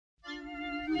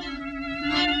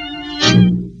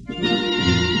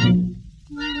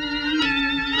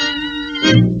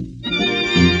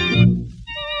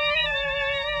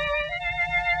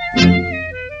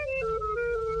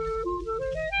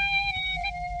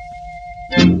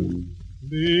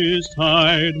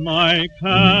Beside my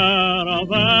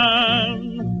caravan,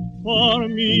 for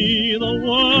me the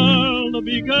world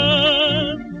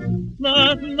began.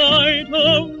 That night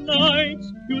of nights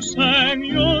you sang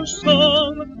your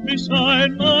song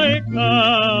beside my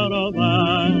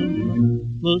caravan.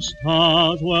 The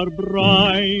stars were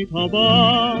bright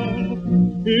above,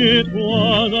 it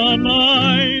was a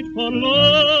night for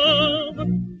love.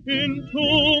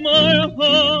 Into my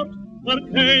heart there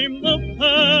came the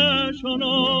passion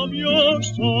of your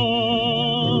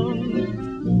song.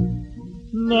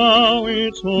 Now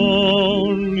it's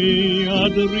only a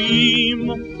dream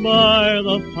by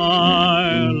the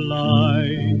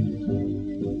firelight,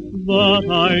 but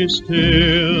I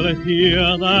still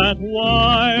hear that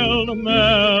wild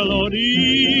melody.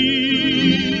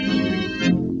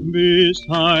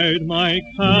 Beside my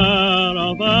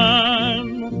caravan,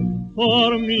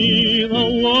 for me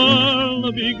the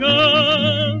world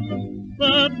began.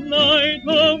 That night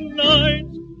of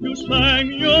nights you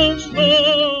sang your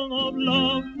song of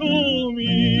love to me.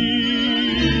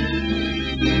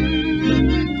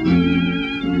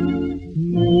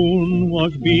 Moon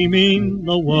was beaming,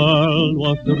 the world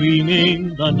was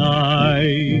dreaming, the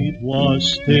night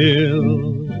was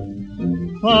still.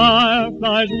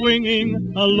 Fireflies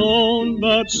winging, a lone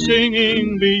bird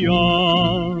singing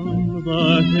beyond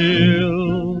the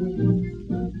hill.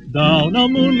 Down a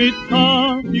moonlit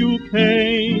path you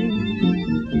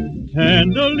came,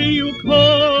 tenderly you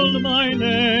called my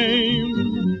name.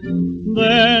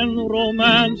 Then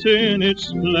romance in its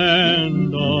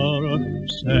splendor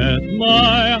set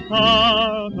my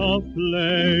heart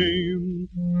aflame.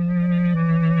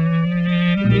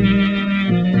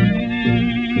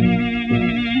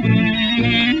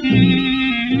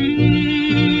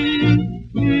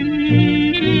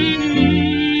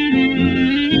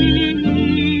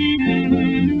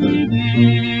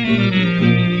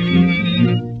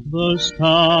 The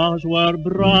stars were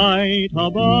bright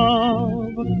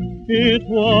above, it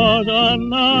was a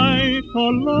night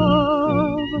for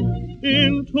love.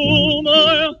 Into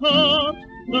my heart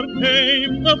there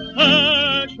came the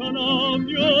passion of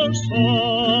your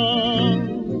song.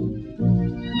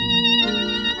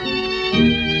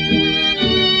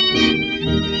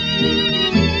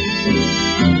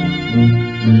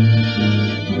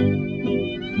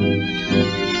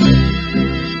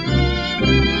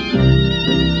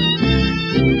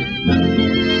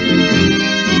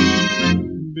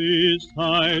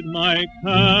 Beside my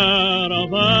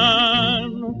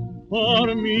caravan,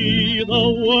 for me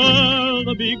the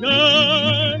world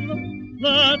began.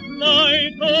 That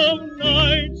night of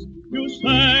nights you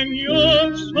sang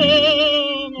your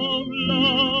song of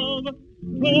love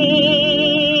to